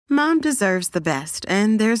Mom deserves the best,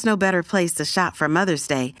 and there's no better place to shop for Mother's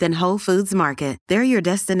Day than Whole Foods Market. They're your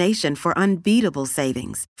destination for unbeatable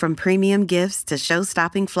savings, from premium gifts to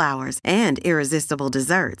show-stopping flowers and irresistible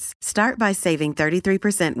desserts. Start by saving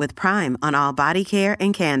 33% with Prime on all body care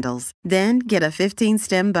and candles. Then get a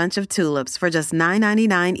 15-stem bunch of tulips for just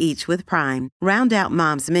 $9.99 each with Prime. Round out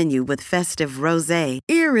Mom's menu with festive rosé,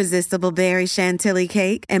 irresistible berry chantilly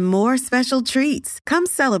cake, and more special treats. Come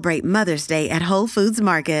celebrate Mother's Day at Whole Foods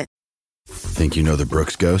Market. Think you know the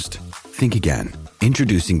Brooks Ghost? Think again.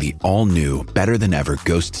 Introducing the all-new, better-than-ever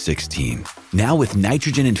Ghost 16. Now with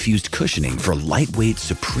nitrogen-infused cushioning for lightweight,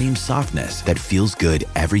 supreme softness that feels good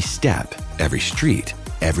every step, every street,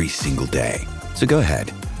 every single day. So go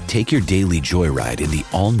ahead, take your daily joyride in the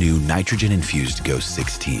all-new nitrogen-infused Ghost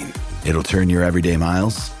 16. It'll turn your everyday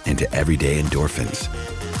miles into everyday endorphins.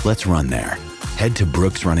 Let's run there. Head to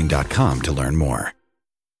brooksrunning.com to learn more.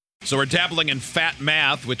 So we're dabbling in fat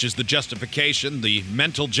math, which is the justification, the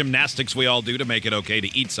mental gymnastics we all do to make it okay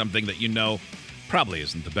to eat something that you know probably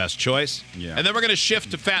isn't the best choice. Yeah. And then we're going to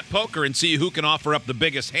shift to fat poker and see who can offer up the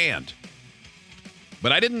biggest hand.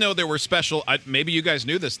 But I didn't know there were special, maybe you guys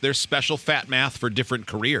knew this, there's special fat math for different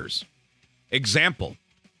careers. Example,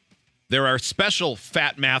 there are special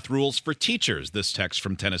fat math rules for teachers, this text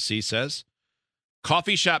from Tennessee says.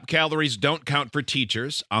 Coffee shop calories don't count for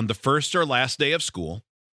teachers on the first or last day of school,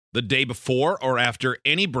 the day before or after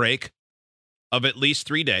any break of at least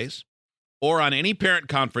 3 days, or on any parent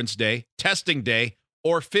conference day, testing day,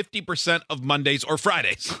 or 50% of Mondays or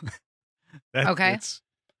Fridays. Okay.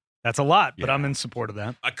 That's a lot, but Yeah. I'm in support of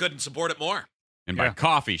that. I couldn't support it more. And by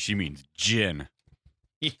coffee, she means gin.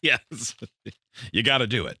 Yes. You got to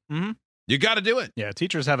do it. Mhm. You got to do it. Yeah,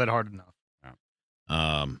 teachers have it hard enough.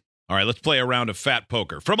 All right, let's play a round of fat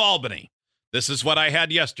poker. From Albany, this is what I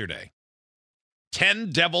had yesterday.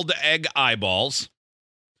 10 deviled egg eyeballs,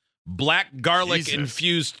 black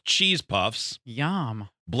garlic-infused cheese puffs, Yum.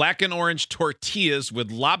 black and orange tortillas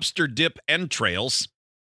with lobster dip entrails,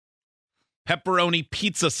 pepperoni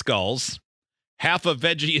pizza skulls, half a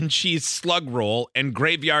veggie and cheese slug roll, and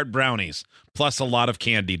graveyard brownies, plus a lot of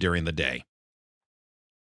candy during the day.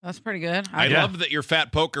 That's pretty good. I love that your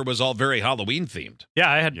fat poker was all very Halloween-themed.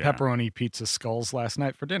 Yeah, I had Yeah. pepperoni pizza skulls last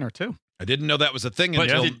night for dinner, too. I didn't know that was a thing But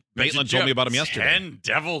until did Maitland you told me have about them yesterday. 10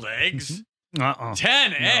 deviled eggs? Uh-uh.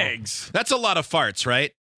 10 eggs? That's a lot of farts,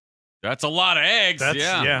 right? That's a lot of eggs. That's-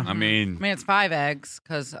 yeah. yeah. I mean, I mean, it's 5 eggs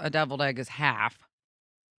because a deviled egg is half,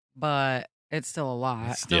 but it's still a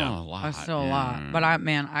lot. it's still Yeah. a lot. That's still a lot. But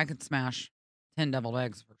I could smash 10 deviled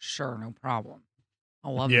eggs for sure, no problem. I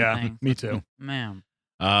love Yeah, them things. me too. Man.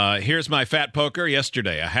 Here's my fat poker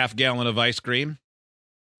yesterday. A half gallon of ice cream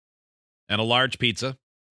and a large pizza.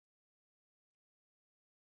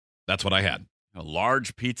 That's what I had. A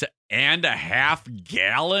large pizza and a half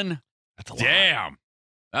gallon? That's a lot. Damn.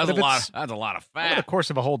 That's But a if lot. it's- That's a lot of Over the fat. course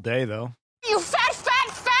of a whole day, though. You fat, fat,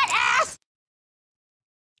 fat ass!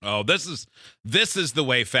 Oh, this is the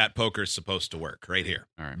way fat poker is supposed to work right here.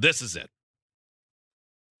 All right. This is it.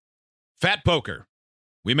 Fat poker.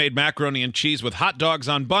 We made macaroni and cheese with hot dogs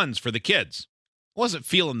on buns for the kids. Wasn't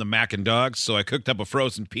feeling the mac and dogs, so I cooked up a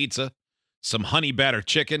frozen pizza, some honey batter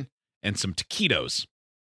chicken, and some taquitos.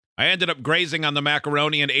 I ended up grazing on the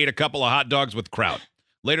macaroni and ate a couple of hot dogs with kraut.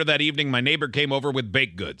 Later that evening, my neighbor came over with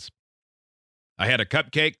baked goods. I had a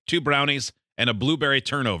cupcake, 2 brownies, and a blueberry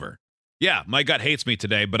turnover. Yeah, my gut hates me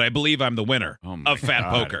today, but I believe I'm the winner Oh my of fat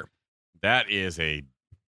God. poker. That's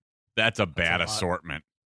a bad lot. assortment.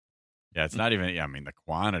 Yeah, it's not even, I mean, the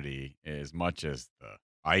quantity as much as the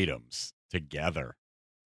items together.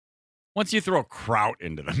 Once you throw kraut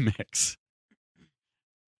into the mix.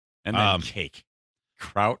 And then cake.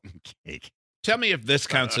 Kraut and cake. Tell me if this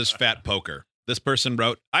counts as fat poker. This person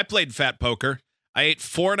wrote, I played fat poker. I ate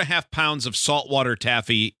 4.5 pounds of saltwater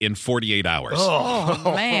taffy in 48 hours.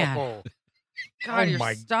 Oh, man. God, Oh, your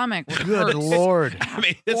my stomach would Good hurt. Lord. I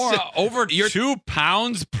mean, Or, it's, over 2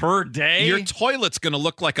 pounds per day? your toilet's going to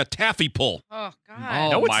look like a taffy pull. Oh, God. Oh,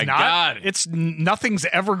 No, it's my not. God. Nothing's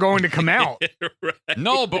ever going to come out. Right.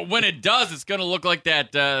 No, but when it does, it's going to look like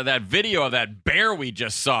that video of that bear we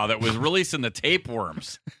just saw that was releasing the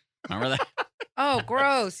tapeworms. Remember that? Oh,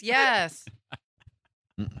 gross. Yes.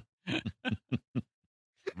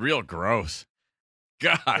 Real gross.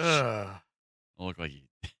 Gosh. Ugh. It'll look like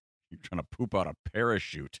you're trying to poop out a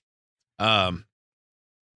parachute. My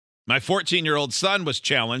 14-year-old son was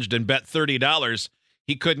challenged and bet $30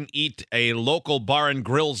 he couldn't eat a local bar and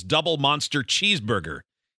grill's double monster cheeseburger.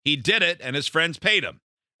 He did it, and his friends paid him.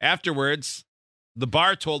 Afterwards, the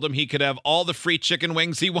bar told him he could have all the free chicken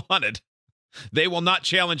wings he wanted. They will not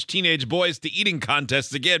challenge teenage boys to eating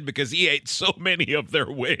contests again because he ate so many of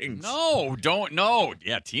their wings. No, don't. No.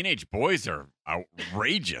 Yeah, teenage boys are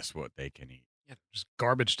outrageous what they can eat. Just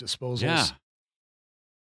garbage disposals. Yeah.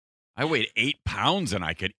 I weighed 8 pounds and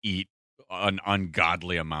I could eat an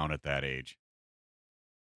ungodly amount at that age.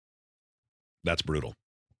 That's brutal.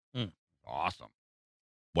 Awesome.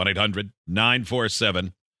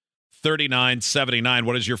 1-800-947-3979.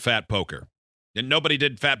 What is your fat poker? And nobody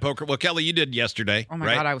did fat poker. Well, Kelly, you did yesterday. Oh my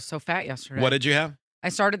right? God, I was so fat yesterday. What did you have? I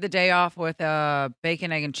started the day off with a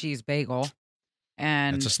bacon, egg, and cheese bagel.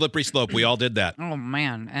 And It's a slippery slope. We all did that. oh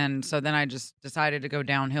man. And so then I just decided to go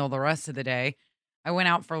downhill the rest of the day. I went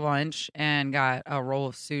out for lunch and got a roll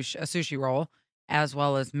of sushi roll, as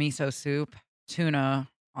well as miso soup, tuna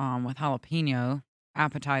with jalapeno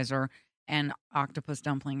appetizer, and octopus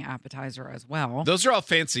dumpling appetizer as well. Those are all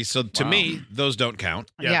fancy. So to Wow. me, those don't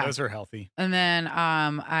count. Yeah, Yeah. those are healthy. And then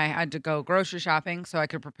I had to go grocery shopping so I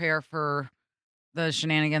could prepare for the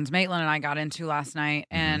shenanigans Maitland and I got into last night.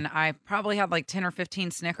 And I probably had like 10 or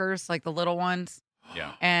 15 Snickers, like the little ones.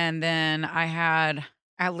 Yeah. And then I had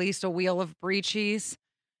at least a wheel of brie cheese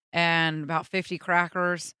and about 50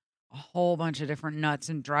 crackers, a whole bunch of different nuts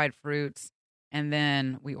and dried fruits. And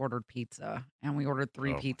then we ordered pizza, and we ordered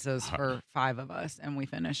 3 Oh, my pizzas God. for 5 of us, and we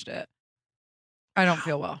finished it. I don't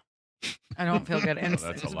feel well. I don't feel good. And Oh,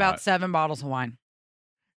 that's it's a about lot. 7 bottles of wine.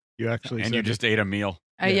 You actually And said you just ate a meal.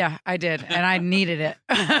 Yeah, I did. And I needed it.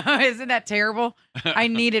 Isn't that terrible? I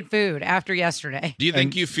needed food after yesterday. Do you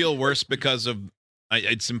think you feel worse because of,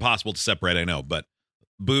 it's impossible to separate, I know, but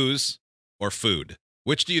booze or food?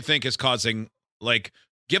 Which do you think is causing, like,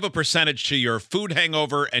 give a percentage to your food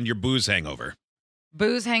hangover and your booze hangover?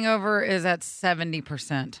 Booze hangover is at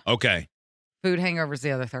 70%. Okay. Food hangover is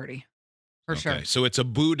the other 30. For sure. Okay. So it's a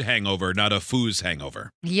booed hangover, not a foos hangover.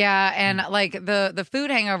 Yeah, and like the food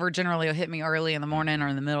hangover generally will hit me early in the morning or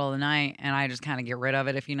in the middle of the night, and I just kind of get rid of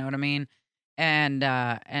it, if you know what I mean. And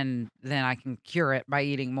then I can cure it by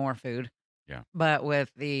eating more food. Yeah. But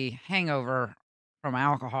with the hangover from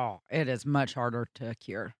alcohol, it is much harder to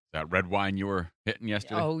cure. That red wine you were hitting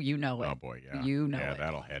yesterday? Oh, you know it. Oh, boy, yeah. You know yeah, it.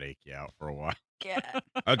 that'll headache you out for a while. Yeah.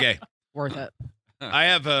 Okay. Worth it. I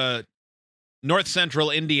have a North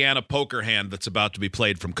Central Indiana poker hand that's about to be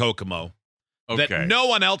played from Kokomo Okay. that no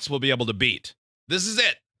one else will be able to beat. This is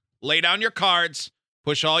it. Lay down your cards,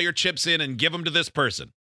 push all your chips in, and give them to this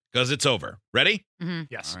person because it's over. Ready? Hmm.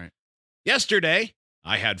 yes. All right. Yesterday,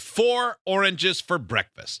 I had 4 oranges for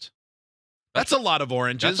breakfast. That's a lot of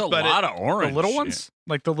oranges, That's a but lot it of orange. The little ones?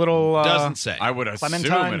 Like the little doesn't say. I would assume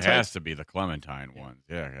Clementine it type? has to be the clementine ones.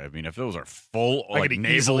 Yeah, I mean, if those are full, I like could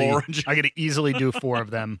navel easily orange, I could easily do 4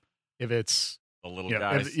 of them if it's the little you know,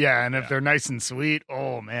 guys. if they're nice and sweet.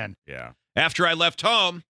 Oh man. Yeah. After I left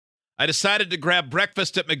home, I decided to grab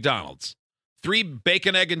breakfast at McDonald's. 3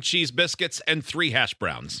 bacon, egg, and cheese biscuits and 3 hash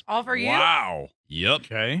browns. All for you? Wow. Yep.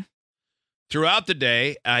 Okay. Throughout the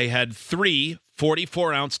day, I had 3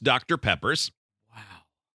 44-ounce Dr. Peppers. Wow.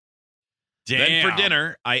 Then for Damn.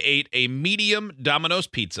 dinner, I ate a medium Domino's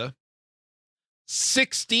pizza,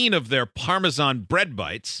 16 of their Parmesan bread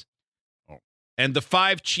bites, Oh. and the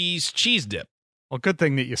 5 cheese dip. Well, good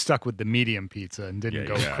thing that you stuck with the medium pizza and didn't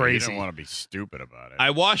go You crazy. didn't want to be stupid about it. I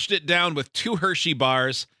washed it down with 2 Hershey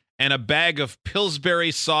bars and a bag of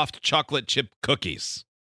Pillsbury soft chocolate chip cookies.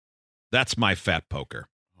 That's my fat poker.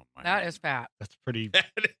 Oh, my That God. is fat. That's pretty. That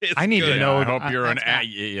is I need to good. know- I hope you're that's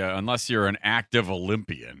bad. unless you're an active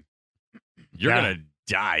Olympian, you're Yeah. gonna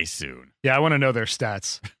die soon. Yeah, I want to know their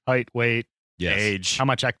stats: height, weight, Yes. Age. how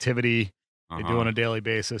much activity they do Uh-huh. on a daily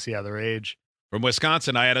basis. Yeah, their age. From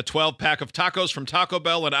Wisconsin, I had a 12-pack of tacos from Taco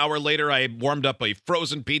Bell. An hour later, I warmed up a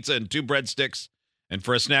frozen pizza and 2 breadsticks. And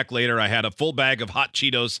for a snack later, I had a full bag of hot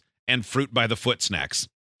Cheetos and fruit by the foot snacks.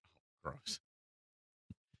 Gross.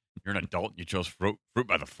 You're an adult and you chose fruit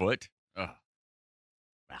by the foot? Ugh.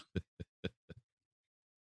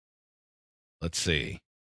 Let's see.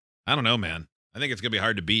 I don't know, man. I think it's going to be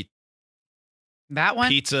hard to beat. That one?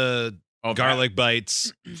 Pizza, Oh, garlic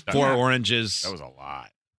bites, that- 4 that- oranges. That was a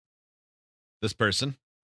lot. This person.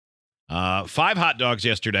 5 hot dogs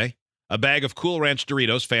yesterday. A bag of Cool Ranch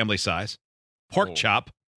Doritos, family size. Pork Oh.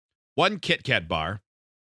 chop. 1 Kit Kat bar.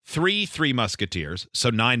 3 Three Musketeers.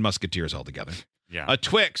 So 9 Musketeers altogether. Yeah. A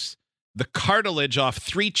Twix. The cartilage off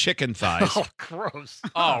 3 chicken thighs. Oh, gross.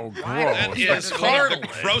 Oh, gross. That is That's one of the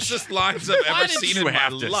cartilage. grossest lines I've Why ever did seen you in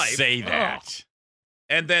have my to life. say that?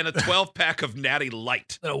 And then a 12-pack of Natty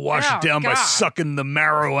Light. Wash Oh, it down by God. sucking the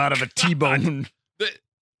marrow out of a T-bone.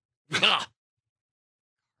 Ugh.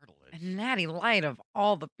 A natty light of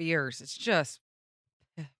all the beers. It's just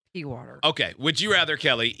pea water. Okay, would you rather,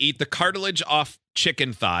 Kelly, eat the cartilage off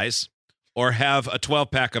chicken thighs or have a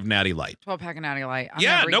 12-pack of Natty Light. 12-pack of Natty Light. I'm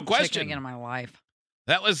Yeah, never no eaten chicken question. again in my life.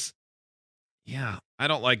 That was, yeah, I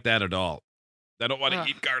don't like that at all. I don't want to Ugh.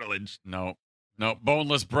 eat cartilage. No,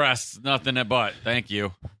 boneless breasts, nothing but. Thank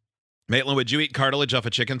you. Maitland, would you eat cartilage off a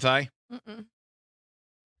chicken thigh? Mm-mm.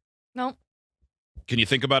 Nope. Can you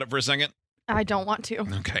think about it for a second? I don't want to.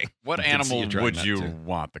 Okay. What I can see animal you trying would not you to.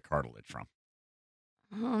 want the cartilage from?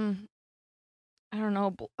 I don't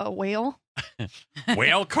know, a whale.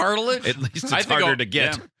 Whale cartilage? At least I it's think harder to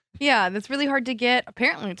get. yeah. Yeah, that's really hard to get.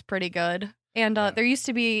 Apparently, it's pretty good. And there used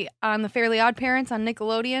to be on the Fairly Odd Parents on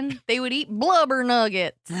Nickelodeon, they would eat blubber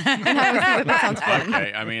nuggets. And I was like, that sounds fun.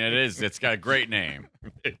 Okay, I mean, it is. It's got a great name.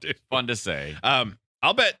 Fun to say.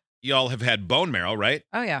 I'll bet y'all have had bone marrow, right?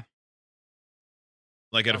 Oh, yeah.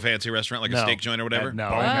 Like at a fancy restaurant, like a No. steak joint or whatever? No.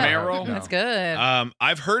 Bone Oh, marrow? No. That's good.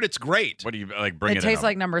 I've heard it's great. What do you like? Bring it. It tastes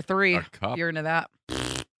like number 3. a cup? If you're into that.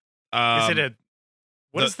 Is it a?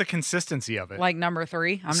 What the- is the consistency of it? Like number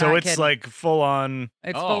 3. I'm so not it's kidding. like full on.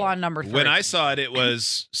 It's Oh. full on number 3. When I saw it, it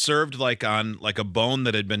was served like on like a bone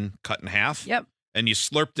that had been cut in half. Yep. And you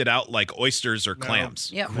slurped it out like oysters or No.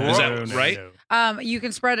 clams. Yep. Is that right? You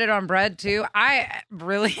can spread it on bread too. I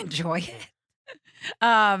really enjoy it.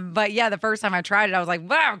 But yeah, the first time I tried it, I was like,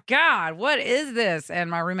 wow, God, what is this?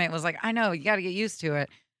 And my roommate was like, I know, you got to get used to it.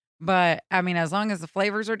 But I mean, as long as the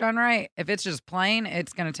flavors are done right, if it's just plain,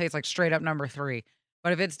 it's going to taste like straight up number 3.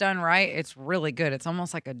 But if it's done right, it's really good. It's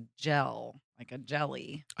almost like a gel, like a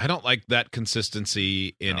jelly. I don't like that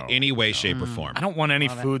consistency in No, any way, no. shape, or form. I don't want any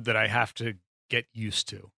Love it. food that I have to get used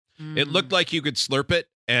to. It looked like you could slurp it,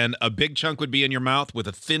 and a big chunk would be in your mouth with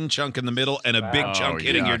a thin chunk in the middle and a big Oh, chunk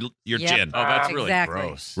hitting yeah. your Yep. chin. Oh, that's really Exactly.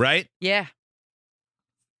 gross. Right? Yeah.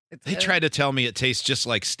 It's They good. tried to tell me it tastes just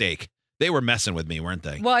like steak. They were messing with me, weren't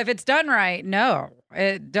they? Well, if it's done right, no,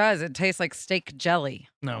 it does. It tastes like steak jelly.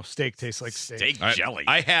 No, steak tastes like steak. Steak I- jelly.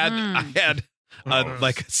 I had Oh.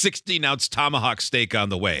 like a 16-ounce tomahawk steak on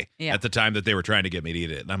the way Yeah. at the time that they were trying to get me to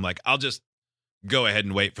eat it. And I'm like, I'll just go ahead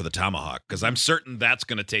and wait for the tomahawk because I'm certain that's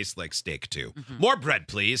going to taste like steak too. More bread,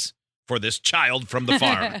 please, for this child from the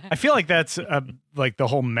farm. I feel like that's like the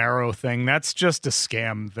whole marrow thing. That's just a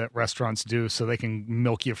scam that restaurants do so they can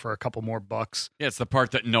milk you for a couple more bucks. Yeah, it's the part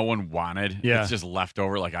that no one wanted. Yeah. It's just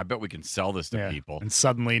leftover. Like, I bet we can sell this to Yeah. people. And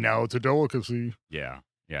suddenly now it's a delicacy. Yeah.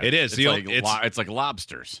 Yeah. It is. It's The like, old- it's- it's like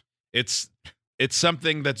lobsters. It's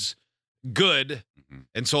something that's good Mhm.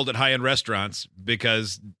 and sold at high-end restaurants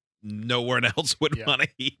because no one else would Yeah. want to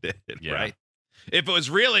eat it, Yeah. right? If it was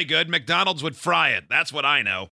really good, McDonald's would fry it. That's what I know.